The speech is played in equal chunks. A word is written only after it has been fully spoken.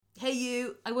Hey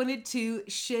you, I wanted to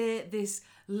share this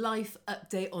life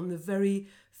update on the very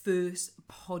first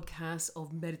podcast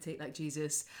of Meditate Like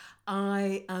Jesus.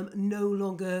 I am no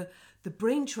longer the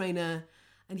brain trainer,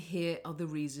 and here are the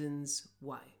reasons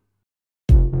why.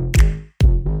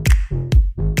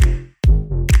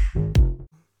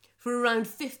 For around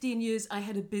 15 years, I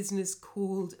had a business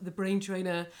called The Brain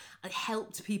Trainer. I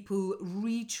helped people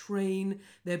retrain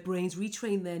their brains,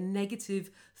 retrain their negative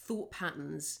thought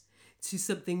patterns to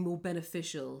something more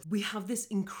beneficial. We have this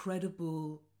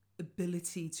incredible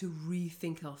ability to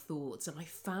rethink our thoughts, and I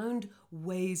found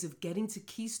ways of getting to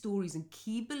key stories and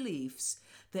key beliefs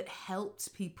that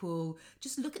helped people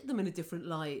just look at them in a different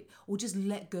light, or just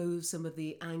let go of some of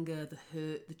the anger, the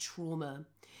hurt, the trauma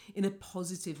in a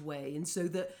positive way, and so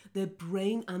that their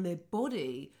brain and their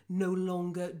body no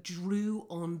longer drew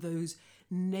on those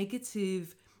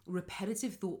negative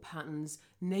repetitive thought patterns,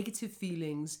 negative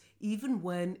feelings, even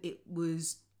when it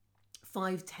was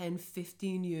 5, 10,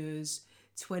 15 years,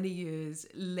 20 years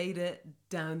later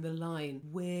down the line,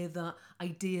 where that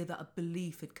idea, that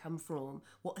belief had come from,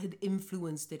 what had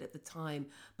influenced it at the time,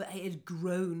 but it had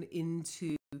grown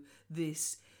into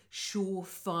this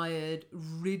surefire,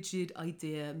 rigid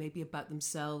idea, maybe about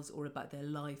themselves or about their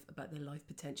life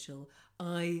potential.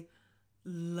 I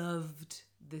loved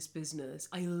this business.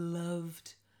 I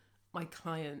loved my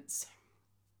clients.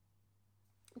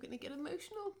 I'm going to get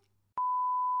emotional.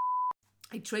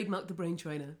 I trademarked The Brain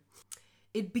Trainer.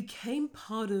 It became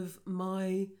part of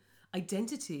my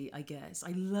identity, I guess.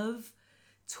 I love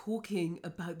talking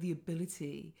about the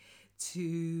ability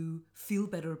to feel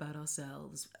better about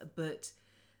ourselves, but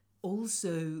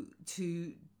also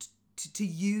to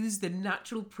use the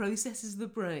natural processes of the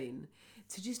brain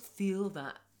to just feel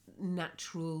that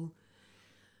natural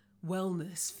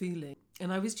wellness feeling.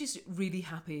 And I was just really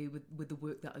happy with the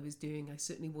work that I was doing. I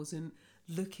certainly wasn't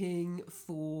looking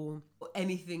for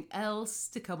anything else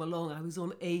to come along. I was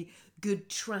on a good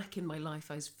track in my life.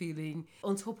 I was feeling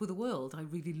on top of the world. I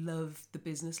really loved the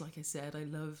business, like I said. I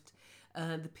loved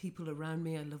the people around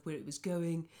me. I loved where it was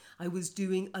going. I was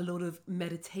doing a lot of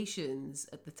meditations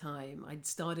at the time. I'd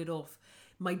started off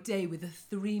my day with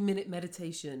a 3-minute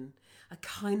meditation, a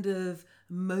kind of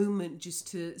moment just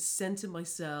to center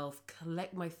myself,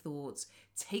 collect my thoughts,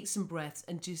 take some breaths,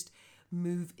 and just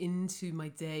move into my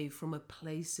day from a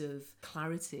place of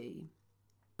clarity.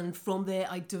 And from there,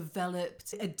 I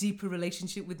developed a deeper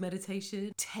relationship with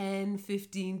meditation. 10,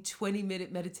 15,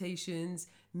 20-minute meditations,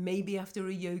 maybe after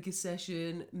a yoga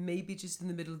session, maybe just in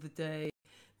the middle of the day,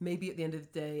 maybe at the end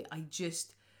of the day. I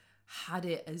just had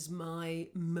it as my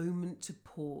moment to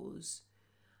pause.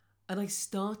 And I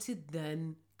started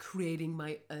then creating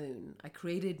my own. I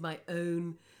created my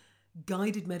own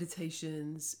guided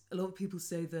meditations. A lot of people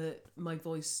say that my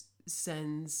voice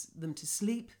sends them to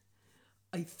sleep.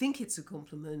 I think it's a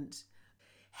compliment.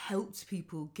 Helped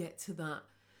people get to that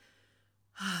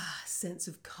sense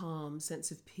of calm,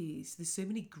 sense of peace. There's so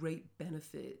many great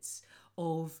benefits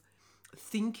of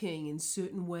thinking in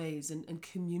certain ways and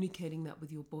communicating that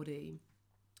with your body.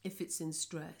 If it's in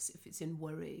stress, if it's in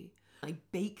worry. I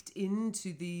baked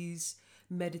into these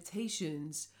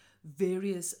meditations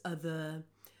various other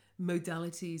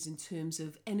modalities in terms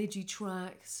of energy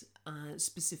tracks,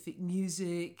 specific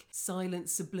music, silent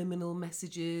subliminal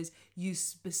messages, use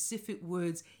specific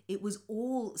words. It was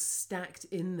all stacked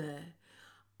in there.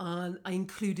 I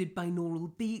included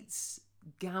binaural beats,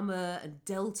 gamma and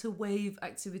delta wave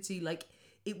activity. Like,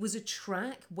 it was a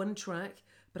track, one track,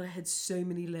 but I had so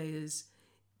many layers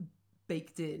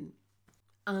baked in.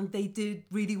 And they did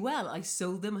really well. I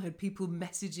sold them. I had people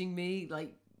messaging me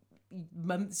like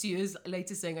months, years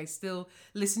later saying, I still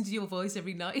listen to your voice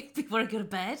every night before I go to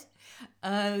bed.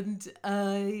 And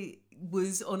I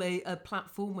was on a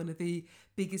platform, one of the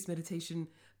biggest meditation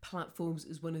platforms,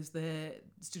 as one of their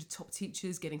sort of top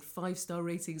teachers, getting 5-star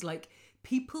ratings. Like,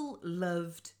 people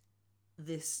loved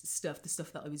this stuff, the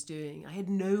stuff that I was doing. I had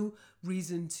no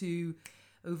reason to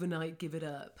overnight give it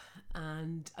up.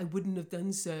 And I wouldn't have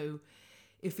done so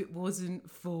if it wasn't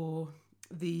for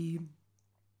the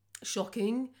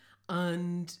shocking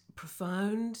and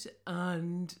profound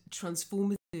and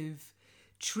transformative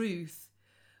truth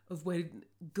of when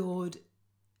God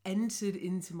entered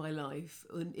into my life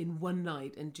in one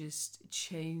night and just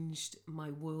changed my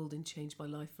world and changed my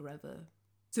life forever.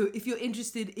 So if you're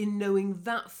interested in knowing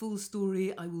that full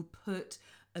story, I will put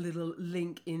a little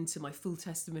link into my full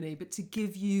testimony. But to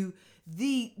give you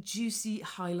the juicy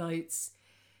highlights,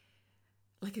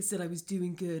 like I said, I was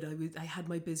doing good. I had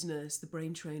my business, The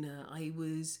Brain Trainer. I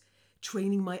was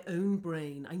training my own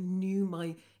brain. I knew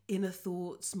my inner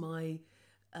thoughts, my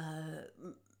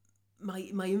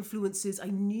influences. I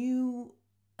knew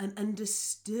and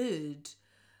understood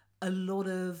a lot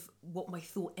of what my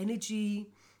thought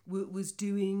energy was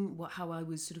doing, how I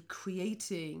was sort of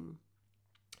creating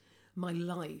my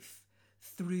life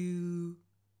through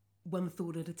one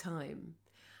thought at a time.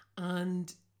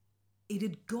 And it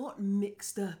had got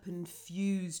mixed up and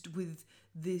fused with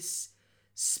this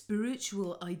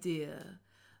spiritual idea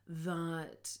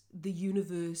that the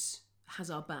universe has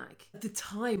our back. At the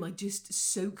time, I just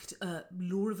soaked up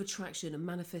law of attraction and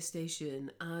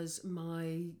manifestation as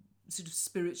my sort of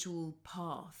spiritual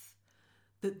path,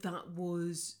 that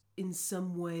was in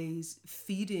some ways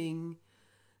feeding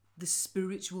the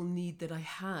spiritual need that I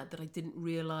had, that I didn't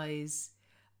realize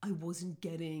I wasn't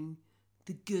getting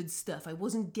the good stuff. I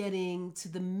wasn't getting to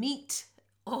the meat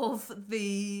of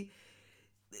the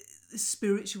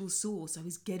spiritual source. I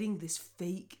was getting this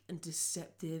fake and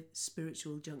deceptive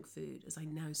spiritual junk food, as I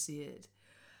now see it.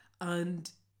 And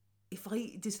if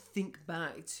I just think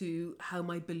back to how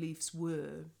my beliefs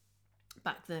were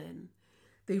back then,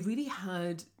 they really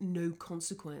had no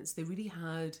consequence. They really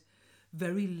had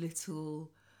very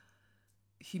little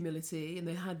humility, and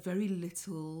they had very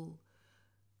little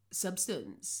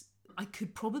substance. I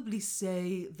could probably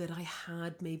say that I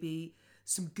had maybe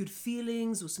some good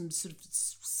feelings or some sort of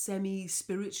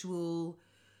semi-spiritual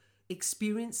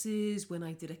experiences when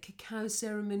I did a cacao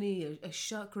ceremony, a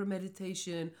chakra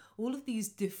meditation, all of these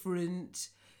different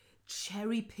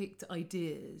cherry-picked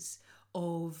ideas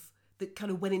that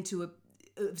kind of went into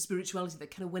of spirituality, that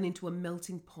kind of went into a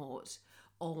melting pot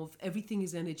of everything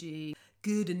is energy.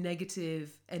 Good and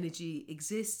negative energy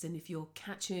exists, and if you're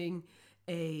catching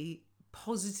a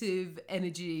positive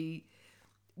energy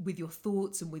with your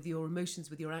thoughts and with your emotions,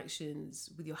 with your actions,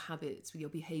 with your habits, with your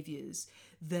behaviors,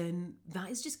 then that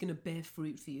is just going to bear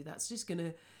fruit for you. That's just going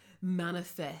to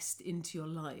manifest into your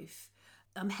life.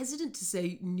 I'm hesitant to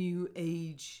say new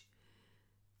age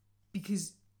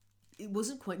because it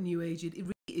wasn't quite new age. It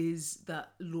really is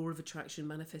that law of attraction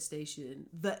manifestation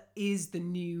that is the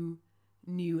new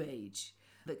age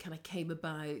that kind of came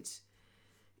about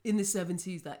in the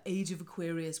 70s, that age of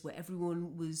Aquarius, where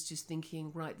everyone was just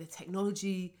thinking, right, the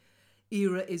technology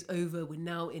era is over. We're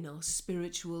now in our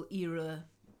spiritual era,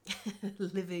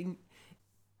 living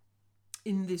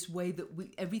in this way that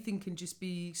everything can just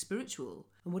be spiritual.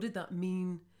 And what did that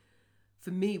mean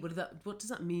for me? What does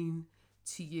that mean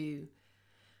to you?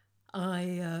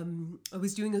 I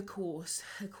was doing a course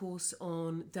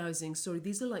on dowsing. Sorry,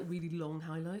 these are like really long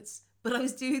highlights, but I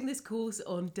was doing this course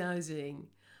on dowsing.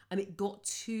 And it got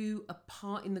to a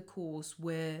part in the course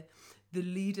where the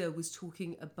leader was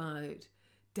talking about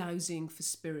dowsing for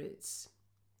spirits.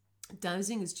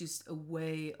 Dowsing is just a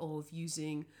way of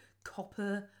using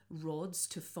copper rods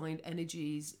to find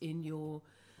energies in your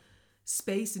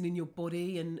space and in your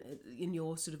body and in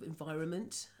your sort of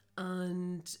environment.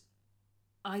 And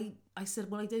I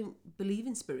said, well, I don't believe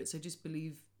in spirits. I just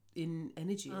believe in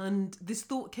energy. And this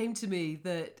thought came to me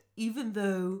that even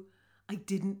though I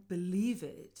didn't believe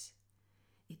it,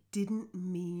 it didn't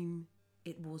mean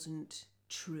it wasn't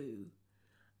true.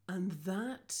 And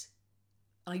that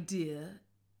idea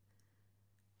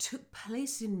took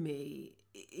place in me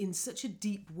in such a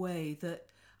deep way that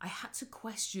I had to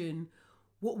question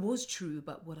what was true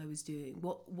about what I was doing,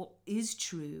 what is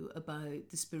true about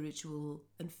the spiritual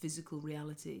and physical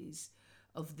realities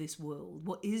of this world,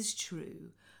 what is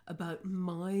true about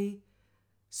my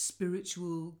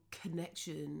spiritual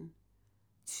connection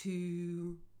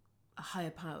to a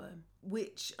higher power,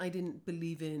 which I didn't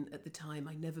believe in at the time.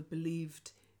 I never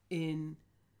believed in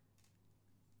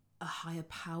a higher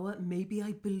power. Maybe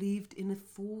I believed in a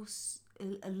force,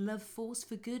 a love force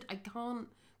for good. I can't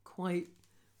quite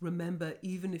remember,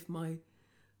 even if my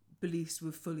beliefs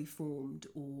were fully formed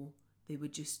or they were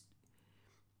just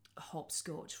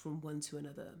hopscotch from one to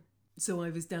another. So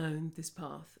I was down this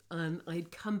path, and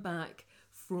I'd come back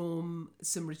from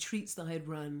some retreats that I had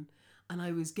run, and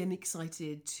I was getting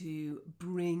excited to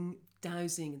bring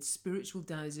dowsing and spiritual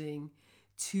dowsing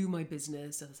to my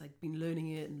business as I'd been learning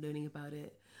it and learning about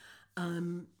it.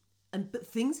 But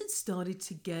things had started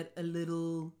to get a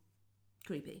little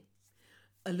creepy,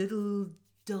 a little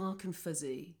dark and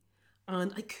fuzzy,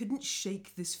 and I couldn't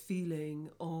shake this feeling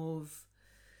of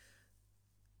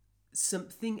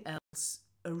something else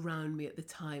around me at the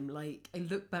time. Like, I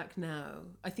look back now,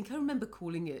 I think I remember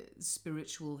calling it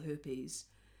spiritual herpes.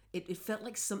 It felt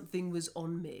like something was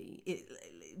on me, it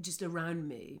just around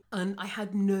me, and I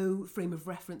had no frame of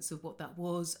reference of what that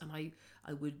was. And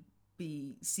I would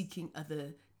be seeking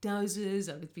other dowsers,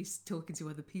 I would be talking to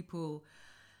other people,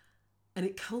 and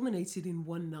it culminated in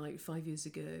one night 5 years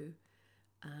ago,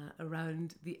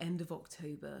 around the end of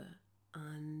October,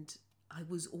 and I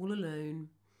was all alone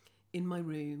in my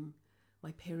room.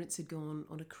 My parents had gone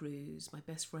on a cruise. My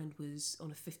best friend was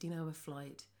on a 15-hour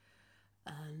flight.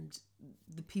 And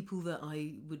the people that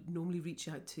I would normally reach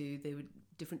out to, they were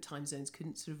different time zones,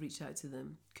 couldn't sort of reach out to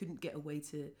them, couldn't get a way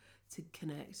to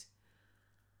connect.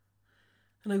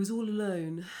 And I was all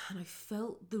alone, and I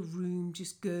felt the room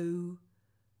just go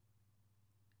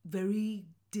very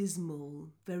dismal,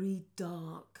 very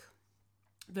dark,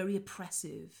 very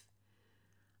oppressive.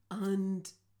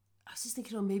 And I was just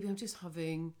thinking, oh, maybe I'm just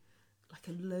having like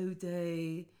a low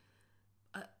day.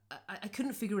 I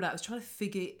couldn't figure it out. I was trying to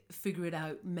figure it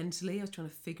out mentally. I was trying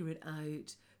to figure it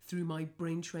out through my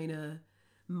brain trainer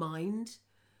mind.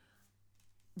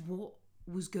 What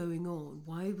was going on?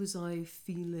 Why was I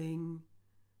feeling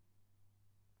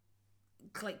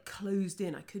like closed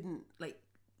in? I couldn't, like,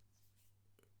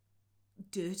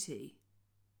 dirty.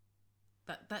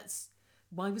 That's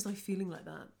why was I feeling like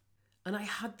that? And I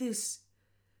had this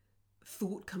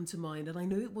thought come to mind, and I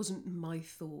know it wasn't my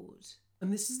thought.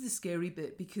 And this is the scary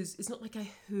bit, because it's not like I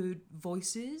heard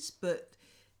voices, but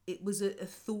it was a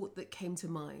thought that came to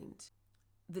mind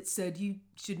that said, you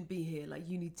shouldn't be here, like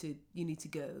you need to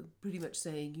go, pretty much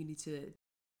saying you need to.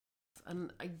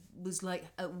 And I was like,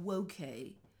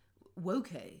 okay,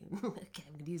 okay, I'm going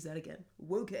to use that again,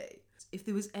 okay. If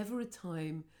there was ever a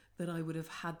time that I would have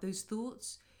had those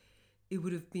thoughts, it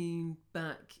would have been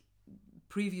back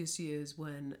previous years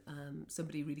when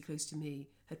somebody really close to me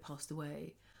had passed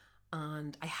away.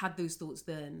 And I had those thoughts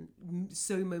then,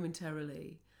 so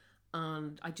momentarily.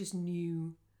 And I just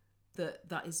knew that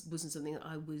wasn't something that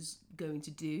I was going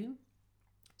to do.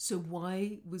 So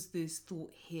why was this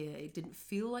thought here? It didn't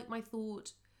feel like my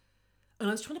thought. And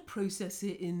I was trying to process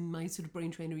it in my sort of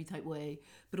brain trainery type way,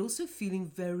 but also feeling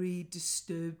very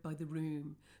disturbed by the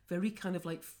room, very kind of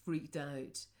like freaked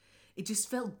out. It just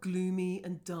felt gloomy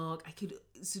and dark. I could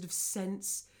sort of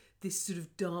sense this sort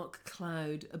of dark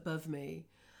cloud above me.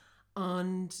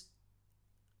 And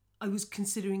I was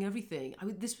considering everything.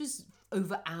 This was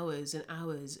over hours and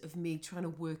hours of me trying to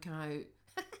work out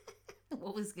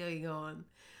what was going on.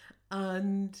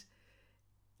 And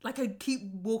like I'd keep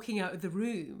walking out of the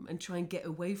room and try and get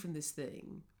away from this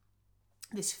thing,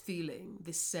 this feeling,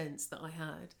 this sense that I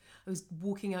had. I was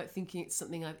walking out thinking it's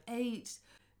something I've ate.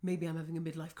 Maybe I'm having a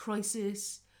midlife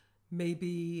crisis.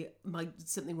 Maybe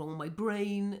something wrong with my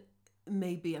brain.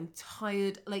 Maybe I'm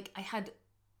tired. Like I had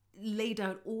laid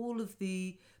out all of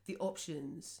the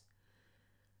options,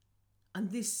 and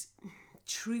this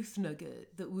truth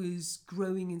nugget that was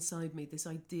growing inside me, this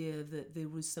idea that there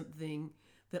was something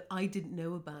that I didn't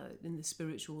know about in the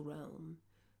spiritual realm,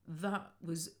 that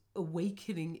was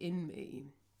awakening in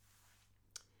me.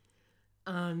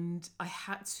 And I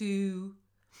had to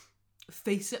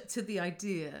face up to the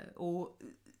idea, or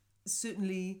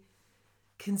certainly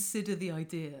consider the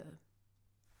idea.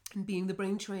 And being the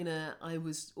brain trainer, I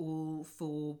was all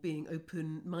for being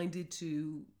open-minded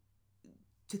to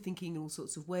thinking in all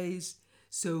sorts of ways.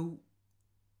 So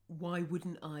why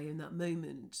wouldn't I, in that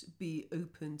moment, be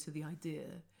open to the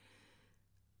idea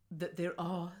that there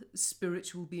are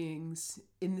spiritual beings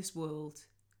in this world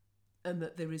and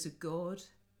that there is a God?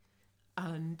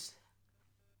 And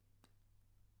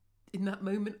in that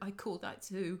moment, I called out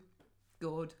to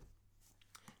God,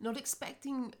 not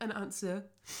expecting an answer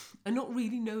and not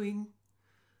really knowing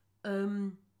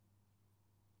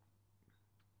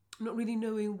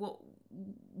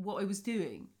what I was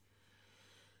doing.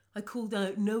 I called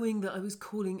out knowing that I was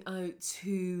calling out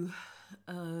to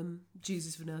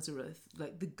Jesus of Nazareth,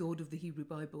 like the God of the Hebrew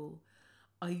Bible.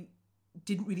 I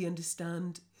didn't really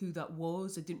understand who that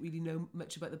was. I didn't really know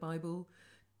much about the Bible.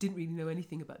 Didn't really know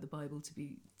anything about the Bible, to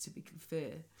be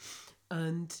fair.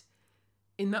 And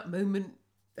in that moment,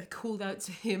 I called out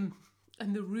to him,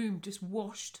 and the room just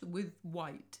washed with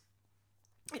white.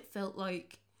 It felt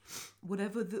like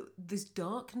whatever this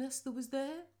darkness that was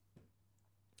there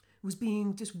was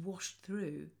being just washed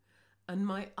through, and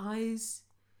my eyes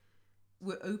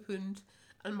were opened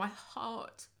and my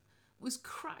heart was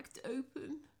cracked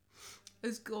open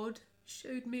as God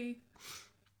showed me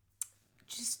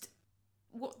just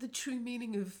what the true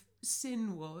meaning of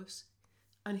sin was.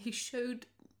 And he showed,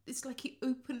 it's like he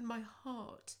opened my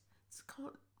heart. I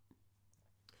can't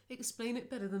explain it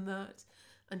better than that.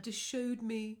 And just showed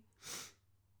me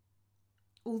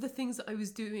all the things that I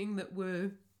was doing that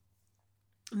were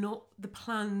not the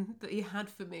plan that he had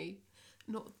for me,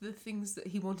 not the things that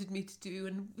he wanted me to do,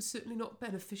 and was certainly not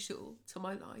beneficial to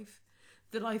my life,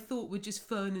 that I thought were just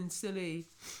fun and silly.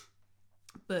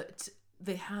 But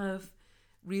they have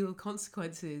real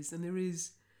consequences, and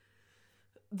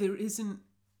there isn't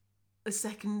a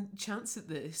second chance at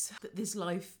this, that this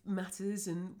life matters,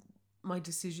 and my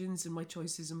decisions and my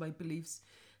choices and my beliefs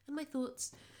and my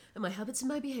thoughts and my habits and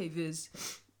my behaviours,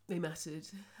 they mattered.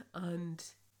 And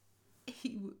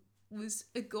he was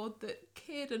a God that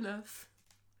cared enough.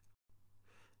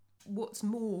 What's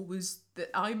more was that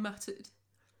I mattered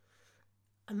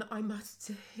and that I mattered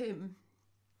to him.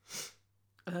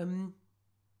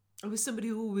 I was somebody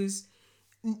who always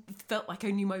felt like I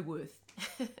knew my worth.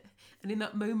 And in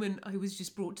that moment, I was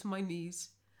just brought to my knees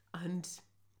and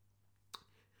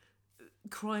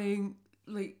crying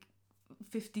like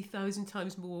 50,000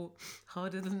 times more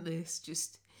harder than this,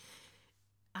 just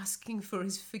asking for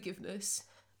his forgiveness,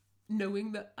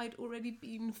 knowing that I'd already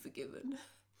been forgiven.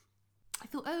 I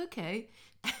thought, oh, okay,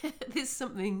 there's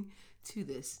something to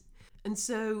this. And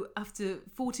so after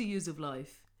 40 years of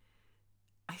life,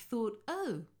 I thought,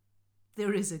 oh,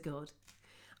 there is a God.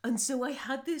 And so I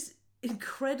had this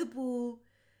incredible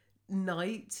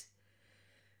night,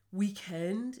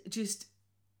 weekend, just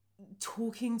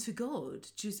talking to God,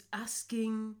 just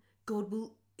asking God,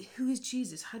 well, who is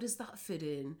Jesus? How does that fit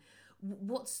in?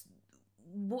 What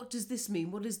does this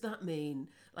mean? What does that mean?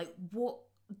 Like, what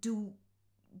do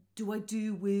I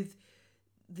do with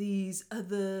these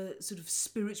other sort of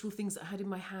spiritual things that I had in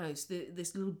my house?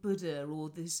 This little Buddha or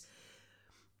this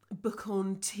book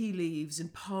on tea leaves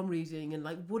and palm reading, and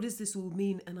like, what does this all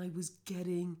mean? And I was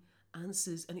getting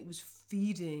answers, and it was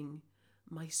feeding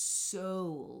my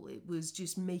soul. It was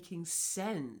just making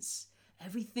sense.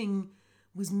 Everything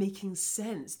was making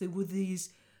sense. There were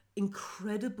these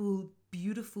incredible,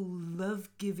 beautiful,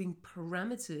 love-giving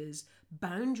parameters,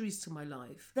 boundaries to my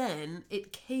life. Then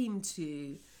it came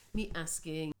to me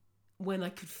asking when I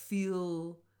could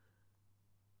feel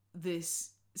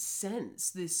this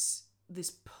sense, this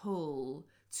pull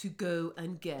to go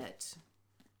and get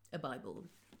a Bible.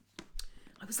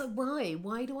 I was like, why?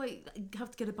 Why do I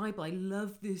have to get a Bible? I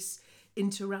love this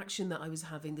interaction that I was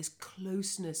having, this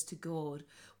closeness to God,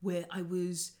 where I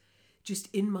was just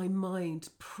in my mind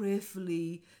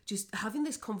prayerfully just having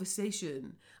this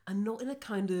conversation, and not in a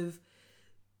kind of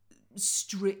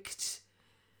strict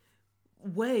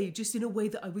way, just in a way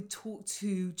that I would talk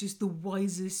to just the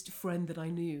wisest friend that I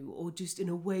knew, or just in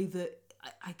a way that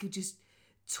I could just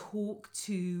talk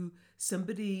to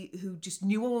somebody who just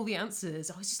knew all the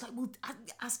answers. I was just like, well,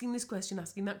 asking this question,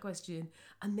 asking that question,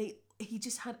 and he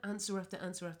just had answer after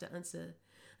answer after answer.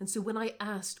 And so when I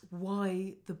asked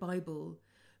why the Bible,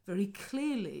 very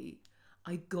clearly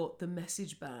I got the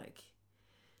message back.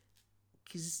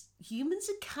 Because humans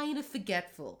are kind of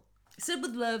forgetful. Said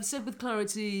with love, said with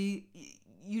clarity,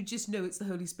 you just know it's the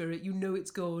Holy Spirit, you know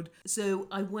it's God. So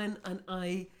I went and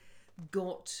I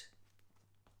got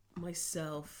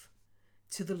myself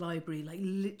to the library, like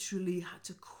literally had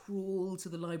to crawl to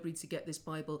the library to get this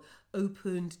Bible,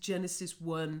 opened Genesis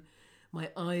 1, my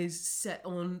eyes set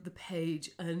on the page,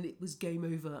 and it was game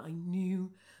over. I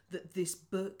knew that this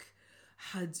book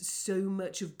had so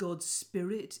much of God's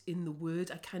Spirit in the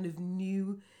word. I kind of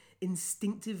knew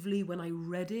instinctively when I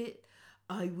read it,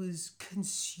 I was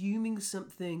consuming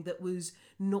something that was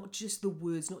not just the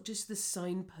words, not just the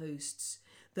signposts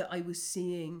that I was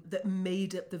seeing that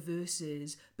made up the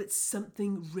verses, but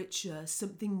something richer,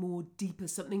 something more deeper,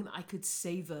 something that I could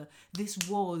savor. This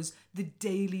was the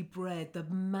daily bread, the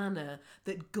manna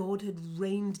that God had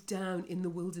rained down in the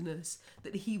wilderness,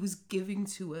 that he was giving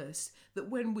to us, that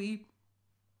when we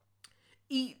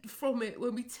eat from it,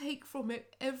 when we take from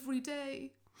it every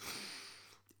day.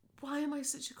 Why am I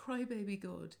such a crybaby,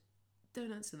 God?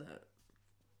 Don't answer that.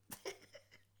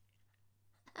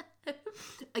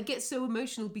 I get so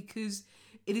emotional because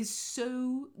it is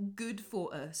so good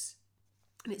for us,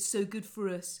 and it's so good for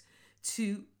us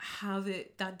to have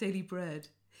it, that daily bread,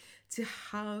 to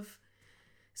have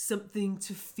something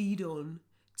to feed on,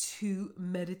 to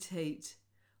meditate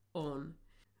on.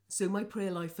 So my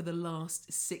prayer life for the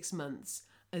last 6 months,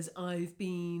 as I've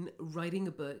been writing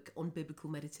a book on biblical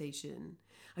meditation,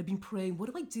 I've been praying,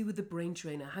 what do I do with the brain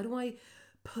trainer? How do I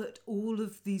put all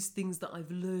of these things that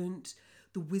I've learned,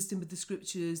 the wisdom of the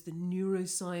scriptures, the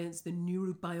neuroscience, the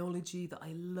neurobiology that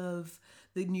I love,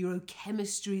 the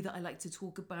neurochemistry that I like to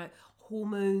talk about,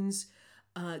 hormones,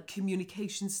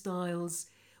 communication styles,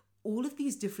 all of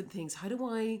these different things. How do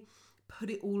I put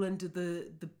it all under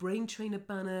the brain trainer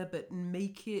banner, but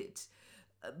make it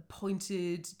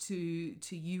pointed to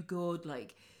you, God?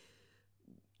 Like,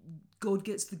 God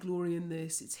gets the glory in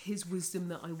this. It's his wisdom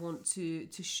that I want to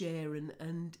share,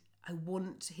 and I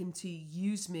want him to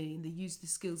use me and to use the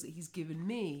skills that he's given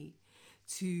me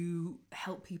to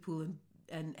help people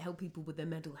and help people with their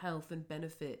mental health and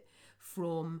benefit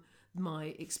from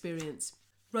my experience.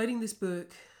 Writing this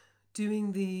book,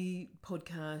 doing the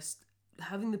podcast,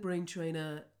 having the brain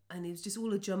trainer, And it was just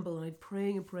all a jumble. And I'm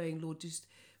praying, Lord, just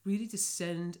really to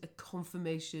send a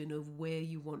confirmation of where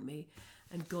you want me.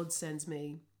 And God sends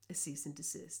me a cease and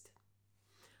desist.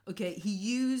 Okay, he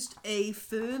used a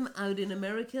firm out in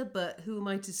America, but who am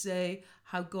I to say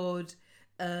how God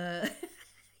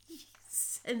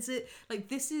sends it? Like,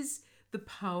 this is the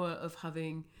power of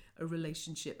having a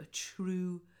relationship, a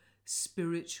true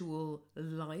spiritual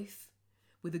life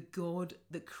with a God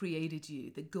that created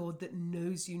you, the God that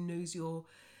knows you, knows your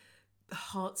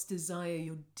heart's desire,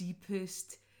 your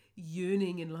deepest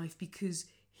yearning in life, because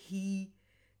he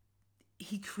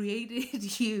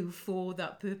created you for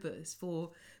that purpose,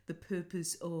 for the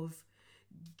purpose of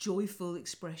joyful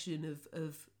expression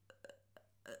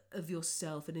of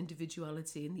yourself and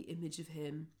individuality in the image of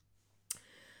him.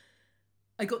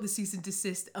 I got the cease and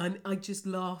desist and I just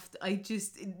laughed.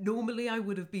 Normally I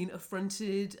would have been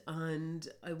affronted and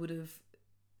I would have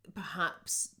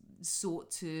perhaps sought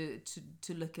to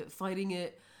look at fighting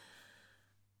it,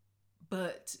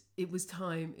 but it was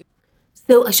time.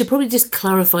 So I should probably just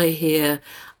clarify here,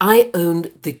 I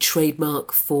owned the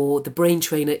trademark for the Brain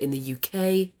Trainer in the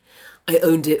UK. I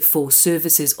owned it for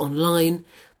services online,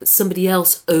 but somebody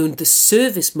else owned the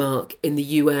service mark in the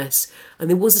US,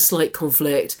 and there was a slight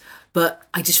conflict, but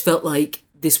I just felt like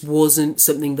this wasn't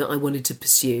something that I wanted to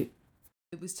pursue.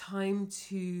 It was time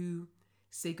to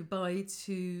say goodbye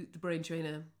to the Brain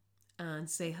Trainer and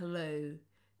say hello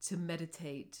to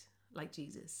meditate like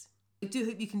Jesus. I do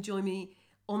hope you can join me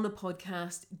on the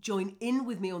podcast, join in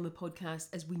with me on the podcast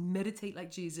as we meditate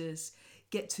like Jesus,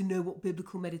 get to know what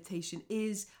biblical meditation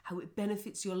is, how it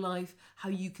benefits your life, how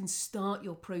you can start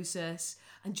your process,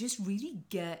 and just really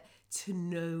get to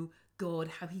know God,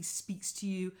 how he speaks to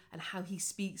you and how he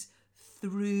speaks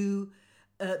through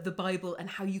the Bible and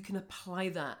how you can apply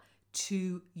that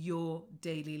to your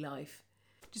daily life.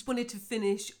 Just wanted to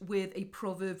finish with a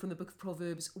proverb from the book of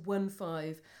Proverbs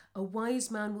 1:5. A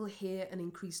wise man will hear and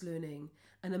increase learning,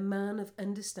 and a man of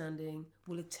understanding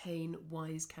will attain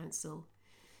wise counsel.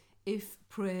 If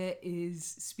prayer is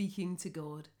speaking to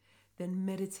God, then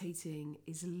meditating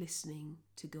is listening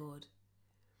to God.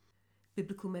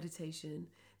 Biblical meditation,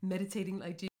 meditating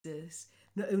like Jesus,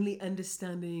 not only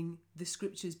understanding the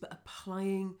scriptures, but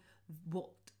applying what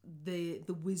the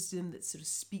wisdom that sort of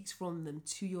speaks from them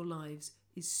to your lives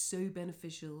is so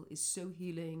beneficial, is so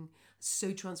healing,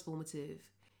 so transformative.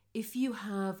 If you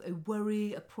have a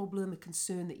worry, a problem, a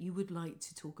concern that you would like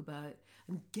to talk about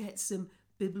and get some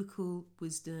biblical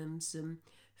wisdom, some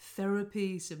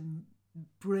therapy, some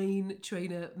brain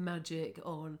trainer magic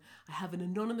on, I have an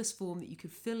anonymous form that you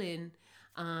could fill in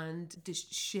and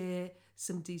just share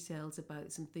some details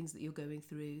about some things that you're going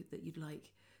through that you'd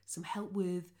like some help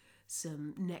with,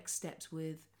 some next steps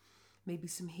with, maybe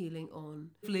some healing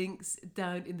on. Links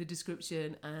down in the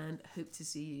description, and hope to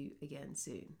see you again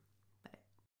soon.